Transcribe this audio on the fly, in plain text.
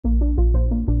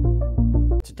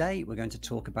Today, we're going to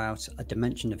talk about a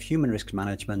dimension of human risk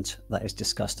management that is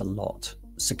discussed a lot,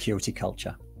 security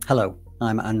culture. Hello,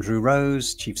 I'm Andrew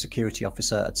Rose, Chief Security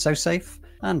Officer at SoSafe,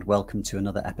 and welcome to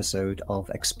another episode of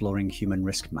Exploring Human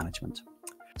Risk Management.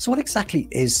 So what exactly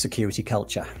is security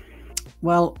culture?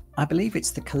 Well, I believe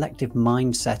it's the collective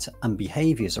mindset and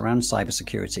behaviors around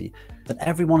cybersecurity that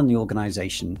everyone in the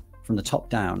organization, from the top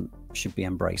down, should be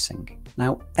embracing.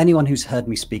 Now, anyone who's heard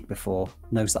me speak before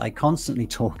knows that I constantly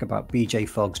talk about BJ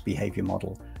Fogg's behavior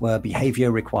model, where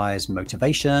behavior requires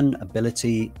motivation,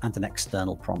 ability, and an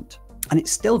external prompt. And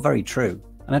it's still very true,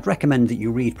 and I'd recommend that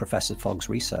you read Professor Fogg's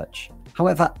research.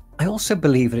 However, I also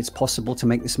believe that it's possible to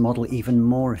make this model even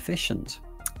more efficient.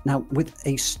 Now, with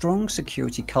a strong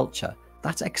security culture,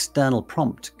 that external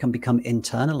prompt can become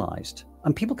internalized,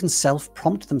 and people can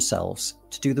self-prompt themselves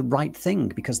to do the right thing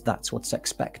because that's what's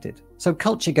expected. So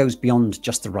culture goes beyond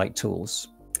just the right tools.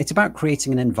 It's about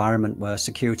creating an environment where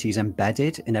security is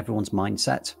embedded in everyone's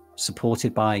mindset,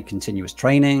 supported by continuous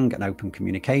training and open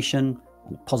communication,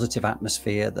 and a positive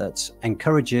atmosphere that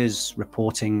encourages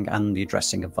reporting and the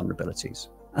addressing of vulnerabilities.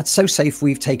 At SoSafe,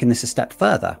 we've taken this a step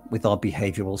further with our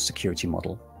behavioral security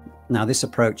model. Now, this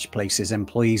approach places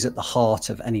employees at the heart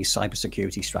of any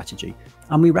cybersecurity strategy,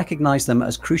 and we recognize them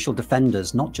as crucial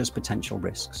defenders, not just potential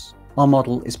risks. Our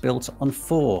model is built on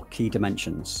 4 key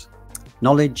dimensions: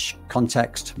 knowledge,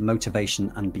 context,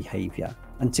 motivation, and behavior.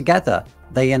 And together,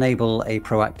 they enable a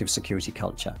proactive security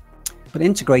culture. But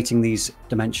integrating these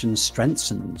dimensions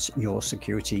strengthens your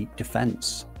security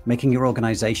defense, making your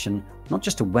organization not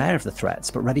just aware of the threats,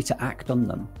 but ready to act on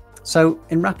them. So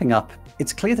in wrapping up,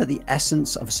 it's clear that the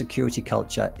essence of a security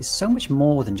culture is so much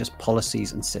more than just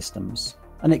policies and systems,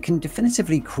 and it can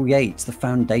definitively create the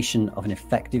foundation of an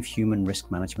effective human risk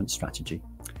management strategy.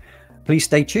 Please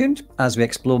stay tuned as we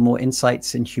explore more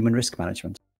insights in human risk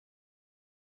management.